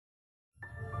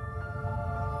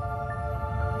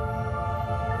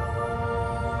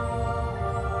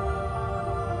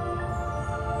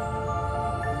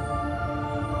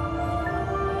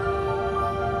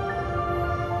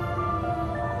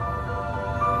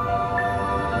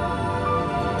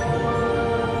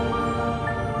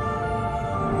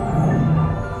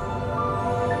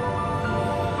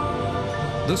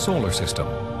The solar system,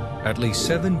 at least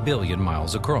 7 billion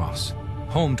miles across,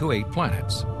 home to 8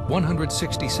 planets,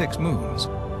 166 moons,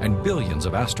 and billions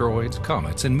of asteroids,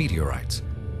 comets, and meteorites.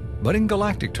 But in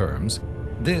galactic terms,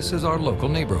 this is our local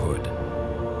neighborhood.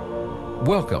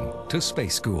 Welcome to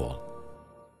Space School.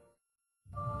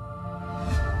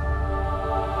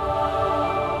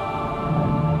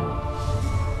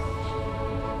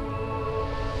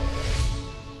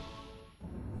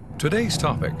 Today's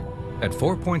topic, at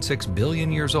 4.6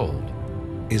 billion years old,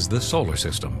 is the solar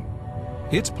system.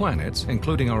 Its planets,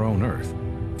 including our own Earth,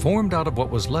 formed out of what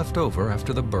was left over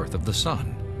after the birth of the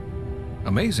Sun.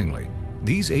 Amazingly,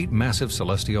 these 8 massive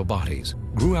celestial bodies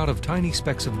grew out of tiny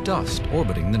specks of dust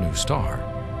orbiting the new star.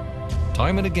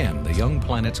 Time and again, the young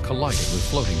planets collided with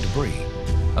floating debris,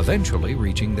 eventually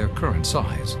reaching their current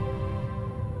size.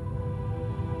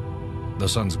 The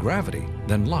Sun's gravity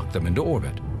then locked them into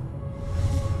orbit.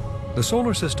 The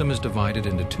solar system is divided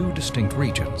into 2 distinct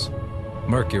regions.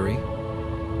 Mercury,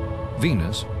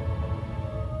 Venus,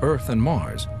 Earth, and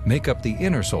Mars make up the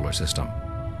inner solar system,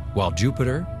 while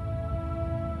Jupiter,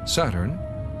 Saturn,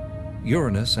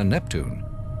 Uranus, and Neptune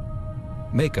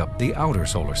make up the outer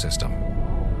solar system.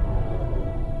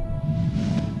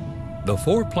 The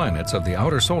 4 planets of the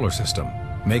outer solar system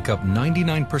make up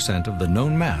 99% of the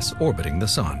known mass orbiting the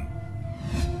Sun.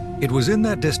 It was in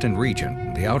that distant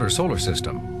region, the outer solar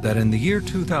system, that in the year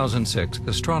 2006,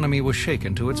 astronomy was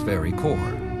shaken to its very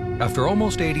core. After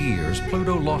almost 80 years,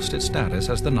 Pluto lost its status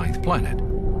as the 9th planet.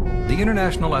 The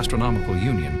International Astronomical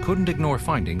Union couldn't ignore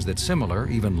findings that similar,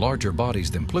 even larger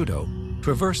bodies than Pluto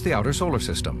traversed the outer solar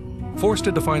system. Forced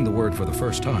to define the word for the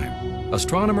first time,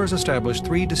 astronomers established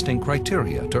 3 distinct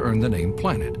criteria to earn the name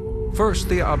planet. First,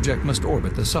 the object must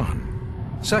orbit the Sun.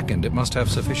 Second, it must have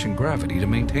sufficient gravity to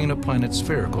maintain a planet's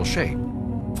spherical shape.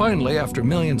 Finally, after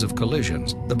millions of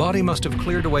collisions, the body must have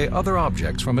cleared away other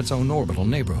objects from its own orbital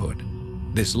neighborhood.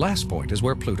 This last point is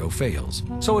where Pluto fails,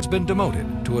 so it's been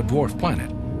demoted to a dwarf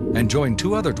planet and joined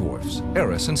 2 other dwarfs,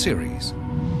 Eris and Ceres.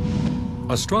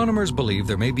 Astronomers believe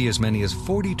there may be as many as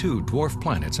 42 dwarf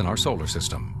planets in our solar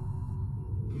system.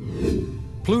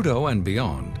 Pluto and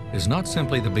beyond is not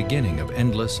simply the beginning of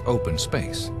endless open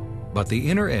space, but the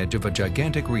inner edge of a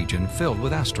gigantic region filled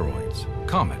with asteroids,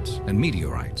 comets, and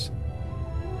meteorites.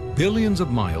 Billions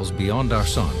of miles beyond our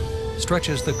Sun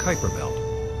stretches the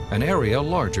Kuiperbelt, an area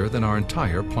larger than our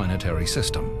entire planetary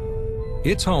system.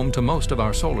 It's home to most of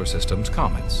our solar system's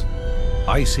comets,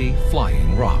 icy,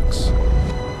 flying rocks.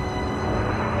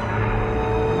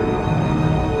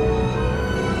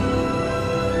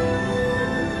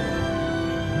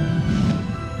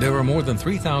 There are more than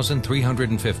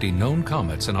 3,350 known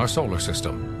comets in our solar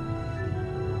system.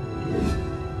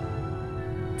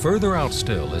 Further out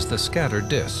still is the scattered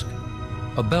disk,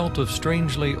 a belt of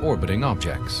strangely orbiting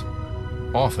objects,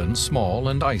 often small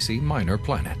and icy minor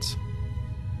planets.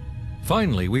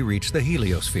 Finally, we reach the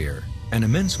heliosphere, an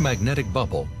immense magnetic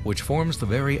bubble which forms the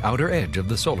very outer edge of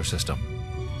the solar system.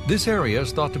 This area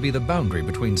is thought to be the boundary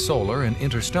between solar and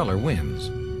interstellar winds,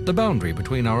 the boundary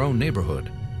between our own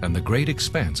neighborhood and the great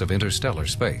expanse of interstellar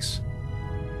space.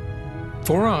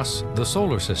 For us, the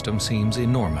solar system seems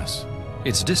enormous.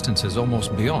 Its distance is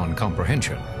almost beyond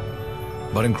comprehension.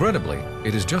 But incredibly,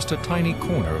 it is just a tiny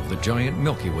corner of the giant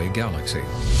Milky Way galaxy.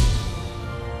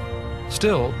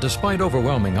 Still, despite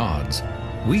overwhelming odds,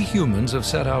 we humans have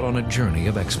set out on a journey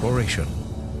of exploration.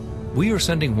 We are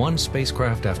sending one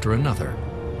spacecraft after another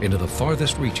into the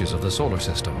farthest reaches of the solar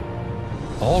system,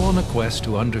 all on a quest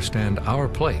to understand our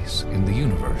place in the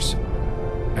universe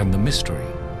and the mystery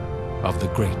of the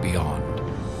great beyond.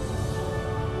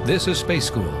 This is Space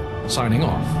School, signing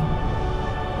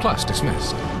off. Class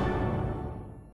dismissed.